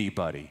need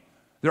anybody.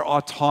 They're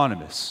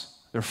autonomous.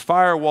 They're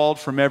firewalled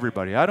from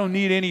everybody. I don't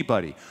need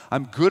anybody.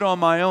 I'm good on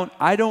my own.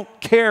 I don't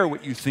care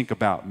what you think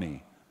about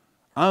me.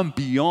 I'm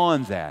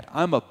beyond that.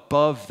 I'm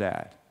above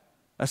that.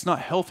 That's not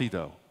healthy,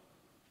 though.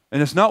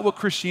 And it's not what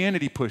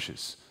Christianity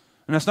pushes.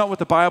 And that's not what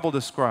the Bible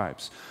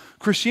describes.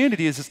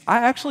 Christianity is I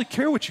actually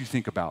care what you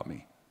think about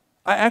me.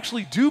 I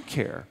actually do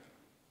care,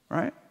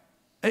 right?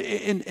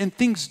 And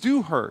things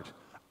do hurt.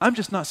 I'm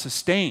just not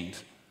sustained.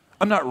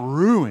 I'm not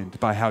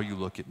ruined by how you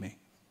look at me,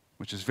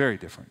 which is very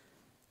different.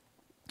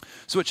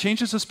 So it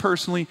changes us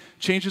personally,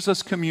 changes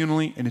us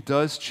communally, and it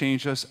does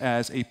change us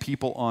as a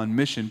people on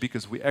mission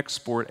because we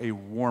export a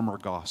warmer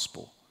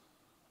gospel,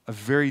 a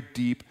very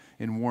deep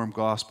and warm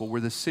gospel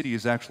where the city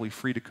is actually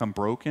free to come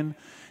broken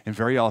and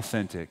very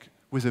authentic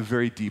with a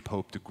very deep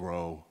hope to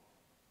grow.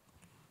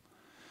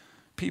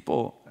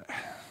 People,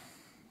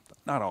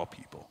 not all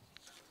people,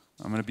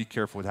 I'm going to be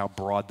careful with how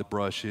broad the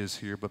brush is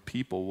here, but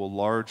people will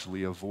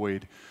largely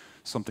avoid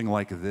something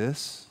like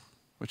this,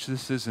 which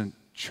this isn't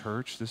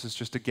church. This is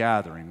just a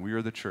gathering. We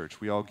are the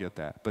church. We all get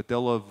that. But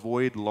they'll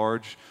avoid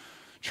large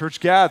church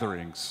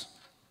gatherings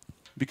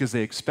because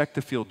they expect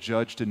to feel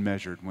judged and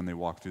measured when they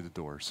walk through the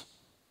doors,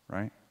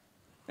 right?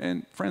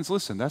 And friends,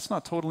 listen, that's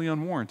not totally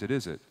unwarranted,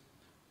 is it?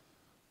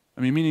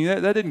 I mean, meaning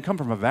that didn't come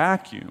from a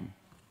vacuum.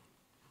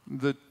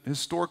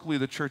 Historically,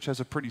 the church has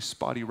a pretty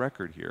spotty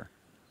record here.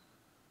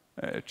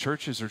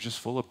 Churches are just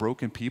full of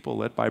broken people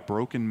led by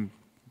broken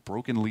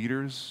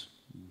leaders,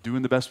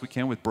 doing the best we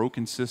can with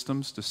broken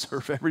systems to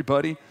serve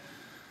everybody.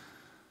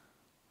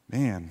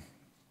 Man,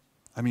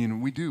 I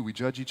mean, we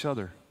judge each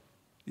other.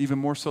 Even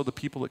more so the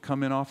people that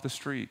come in off the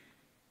street.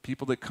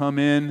 People that come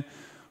in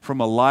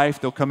from a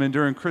life, they'll come in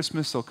during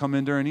Christmas, they'll come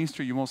in during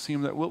Easter, you won't see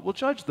them. We'll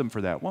judge them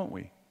for that, won't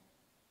we?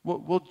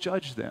 We'll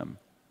judge them.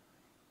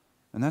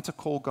 And that's a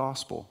cold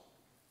gospel.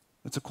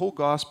 It's a cold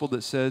gospel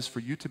that says for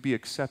you to be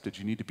accepted,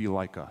 you need to be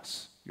like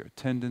us. Your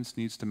attendance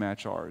needs to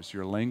match ours.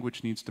 Your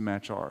language needs to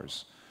match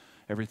ours.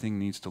 Everything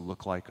needs to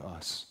look like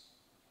us,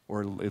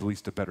 or at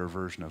least a better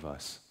version of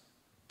us,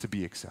 to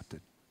be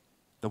accepted.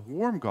 The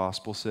warm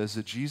gospel says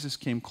that Jesus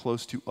came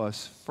close to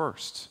us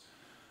first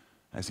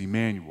as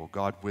Emmanuel,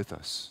 God with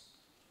us.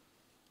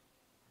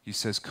 He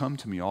says, "Come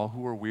to me, all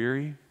who are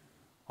weary,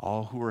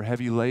 all who are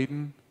heavy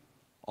laden,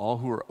 all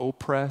who are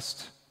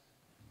oppressed,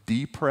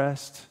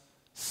 depressed,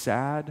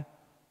 sad,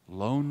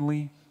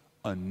 lonely,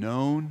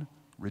 unknown,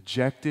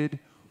 rejected,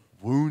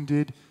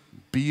 wounded,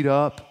 beat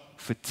up,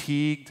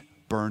 fatigued,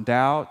 burned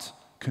out,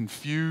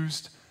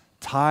 confused,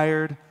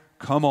 tired,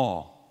 come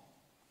all."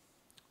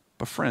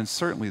 But friends,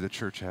 certainly the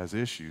church has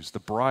issues. The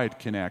bride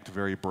can act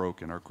very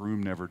broken. Our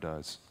groom never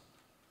does.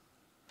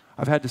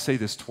 I've had to say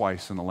this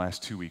twice in the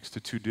last 2 weeks to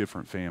two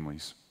different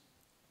families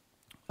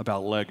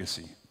about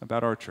legacy,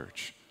 about our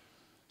church,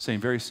 saying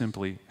very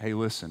simply, hey,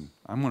 listen,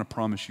 I'm going to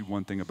promise you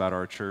one thing about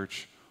our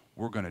church.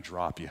 We're going to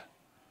drop you.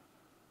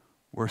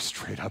 We're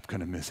straight up going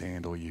to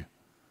mishandle you.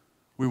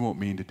 We won't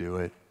mean to do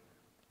it.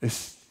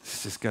 It's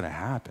just going to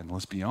happen,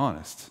 let's be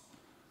honest.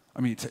 I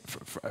mean,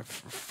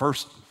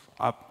 first,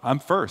 I'm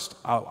first.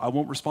 I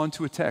won't respond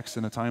to a text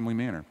in a timely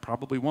manner.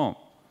 Probably won't.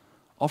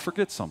 I'll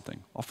forget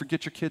something. I'll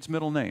forget your kid's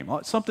middle name.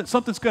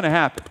 Something's going to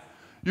happen.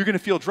 You're going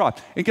to feel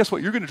dropped. And guess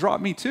what? You're going to drop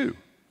me too.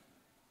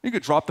 You're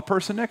going to drop the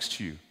person next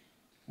to you.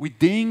 We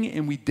ding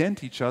and we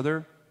dent each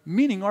other,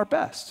 meaning our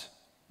best,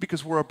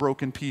 because we're a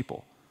broken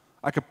people.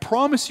 I can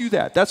promise you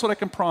that. That's what I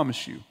can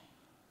promise you.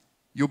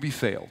 You'll be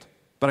failed.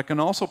 But I can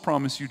also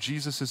promise you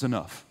Jesus is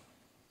enough.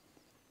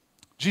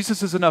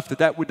 Jesus is enough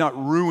that would not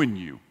ruin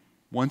you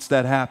once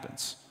that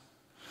happens.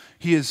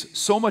 He is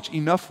so much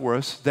enough for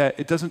us that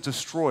it doesn't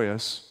destroy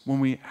us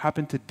when we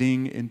happen to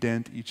ding and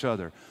dent each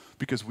other,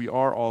 because we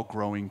are all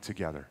growing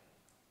together.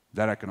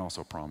 That I can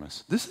also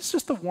promise. This is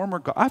just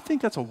I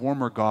think that's a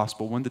warmer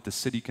gospel, one that the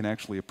city can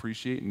actually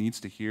appreciate and needs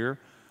to hear.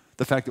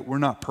 The fact that we're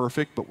not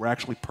perfect, but we're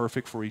actually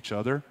perfect for each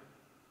other.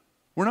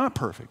 We're not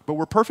perfect, but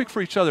we're perfect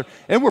for each other,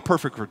 and we're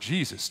perfect for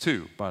Jesus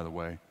too, by the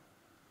way.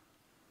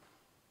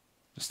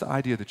 Just the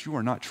idea that you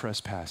are not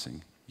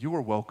trespassing. You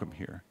are welcome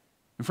here.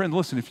 And friend,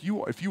 listen, if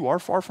you are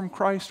far from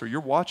Christ, or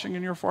you're watching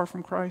and you're far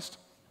from Christ,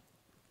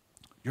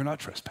 you're not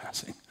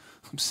trespassing.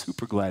 I'm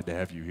super glad to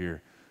have you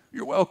here.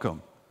 You're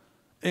welcome.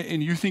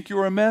 And you think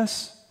you're a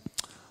mess?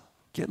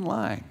 Get in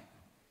line.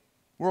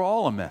 We're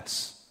all a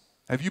mess.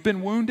 Have you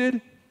been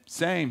wounded?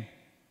 Same.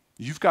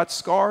 You've got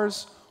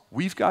scars.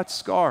 We've got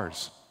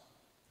scars.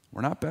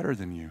 We're not better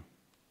than you.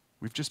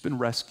 We've just been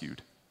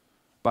rescued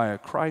by a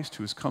Christ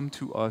who has come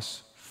to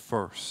us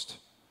first.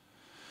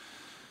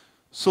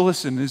 So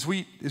listen, as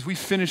we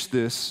finish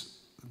this,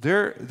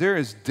 there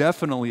is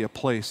definitely a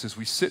place as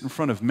we sit in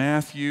front of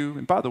Matthew.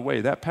 And by the way,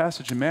 that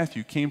passage in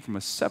Matthew came from a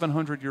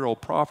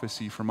 700-year-old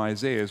prophecy from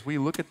Isaiah. As we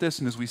look at this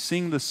and as we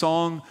sing the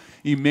song,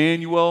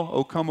 Emmanuel,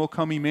 O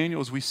come, Emmanuel,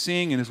 as we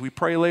sing and as we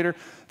pray later,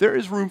 there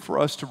is room for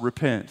us to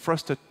repent, for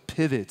us to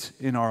pivot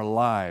in our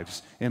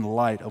lives in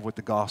light of what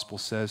the gospel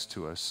says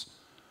to us.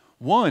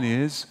 One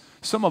is,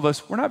 some of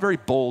us, we're not very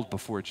bold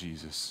before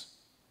Jesus.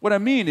 What I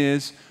mean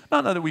is,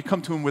 not that we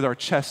come to him with our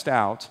chest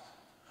out,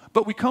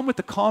 but we come with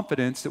the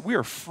confidence that we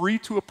are free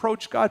to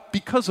approach God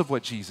because of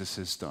what Jesus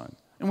has done.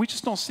 And we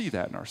just don't see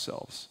that in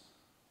ourselves.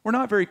 We're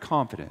not very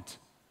confident.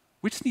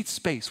 We just need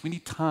space. We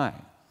need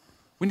time.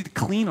 We need to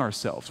clean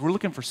ourselves. We're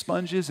looking for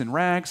sponges and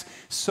rags,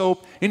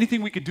 soap,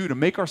 anything we could do to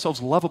make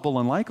ourselves lovable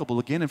and likable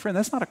again. And friend,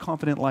 that's not a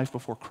confident life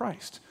before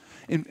Christ.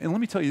 And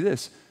let me tell you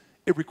this,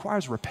 it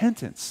requires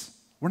repentance.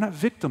 We're not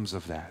victims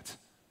of that.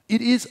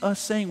 It is us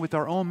saying with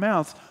our own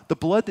mouths, the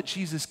blood that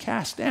Jesus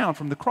cast down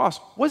from the cross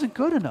wasn't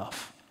good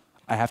enough.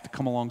 I have to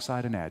come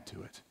alongside and add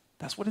to it.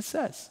 That's what it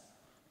says.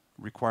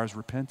 It requires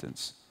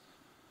repentance.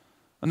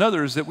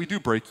 Another is that we do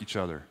break each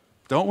other,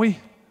 don't we?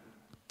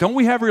 Don't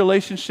we have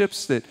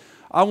relationships that,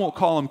 I won't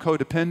call them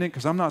codependent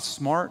because I'm not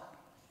smart,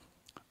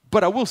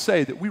 but I will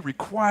say that we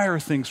require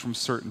things from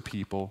certain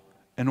people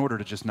in order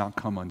to just not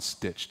come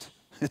unstitched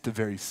at the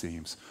very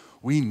seams.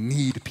 We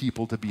need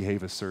people to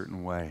behave a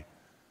certain way.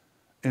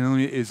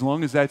 And as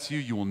long as that's you,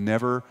 you will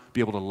never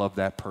be able to love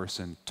that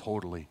person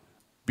totally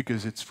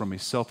because it's from a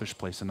selfish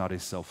place and not a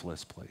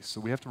selfless place.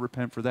 So we have to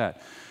repent for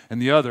that.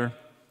 And the other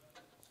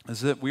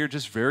is that we are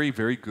just very,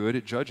 very good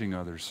at judging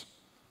others.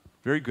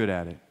 Very good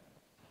at it.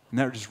 And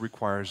that just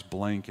requires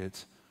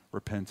blanket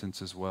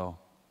repentance as well.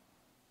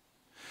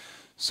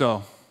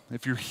 So,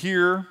 if you're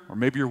here, or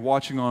maybe you're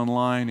watching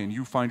online and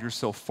you find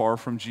yourself far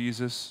from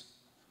Jesus,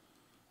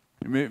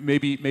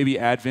 maybe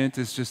Advent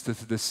is just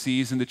the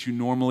season that you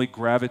normally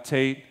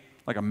gravitate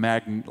like a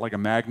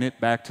magnet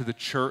back to the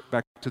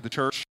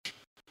church.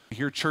 You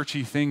hear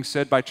churchy things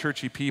said by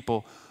churchy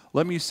people.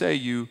 Let me say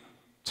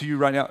to you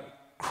right now,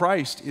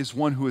 Christ is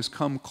one who has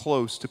come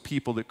close to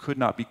people that could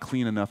not be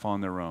clean enough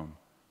on their own.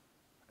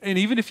 And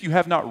even if you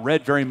have not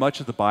read very much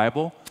of the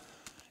Bible,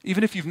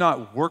 even if you've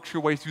not worked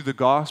your way through the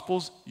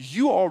Gospels,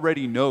 you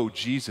already know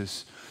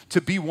Jesus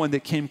to be one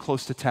that came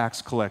close to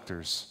tax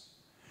collectors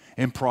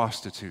and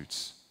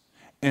prostitutes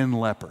and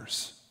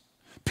lepers.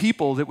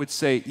 People that would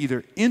say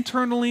either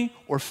internally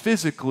or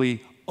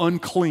physically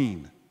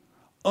unclean.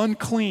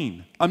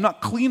 Unclean. I'm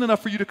not clean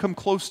enough for you to come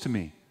close to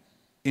me.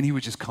 And he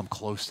would just come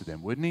close to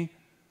them, wouldn't he?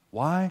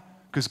 Why?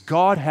 Because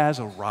God has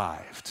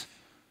arrived.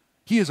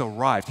 He has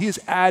arrived. He has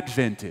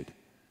advented.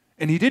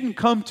 And he didn't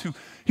come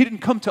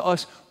to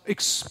us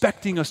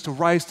expecting us to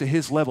rise to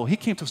his level. He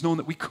came to us knowing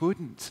that we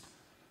couldn't.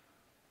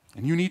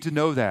 And you need to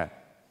know that.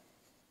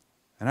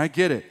 And I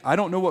get it. I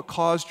don't know what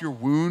caused your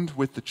wound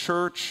with the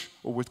church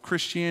or with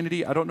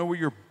Christianity. I don't know where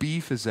your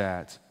beef is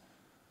at.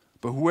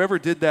 But whoever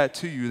did that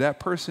to you, that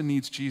person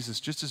needs Jesus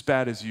just as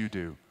bad as you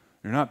do.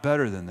 You're not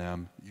better than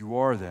them. You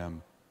are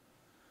them.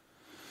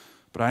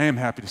 But I am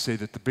happy to say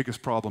that the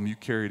biggest problem you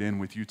carried in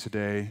with you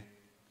today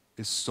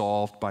is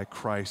solved by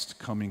Christ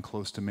coming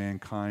close to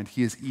mankind.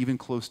 He is even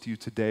close to you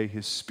today.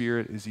 His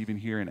Spirit is even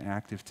here and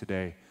active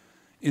today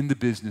in the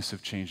business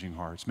of changing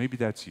hearts. Maybe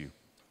that's you.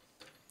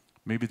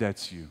 Maybe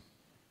that's you.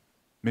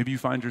 Maybe you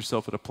find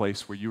yourself at a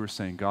place where you are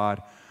saying,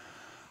 God,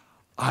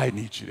 I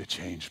need you to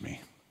change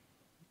me.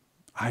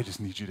 I just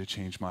need you to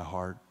change my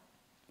heart.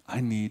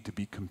 I need to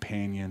be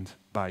companioned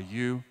by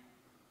you.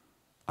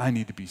 I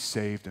need to be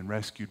saved and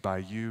rescued by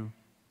you.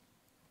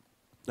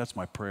 That's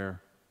my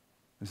prayer,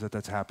 is that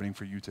that's happening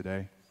for you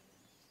today.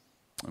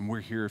 And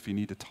we're here if you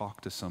need to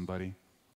talk to somebody.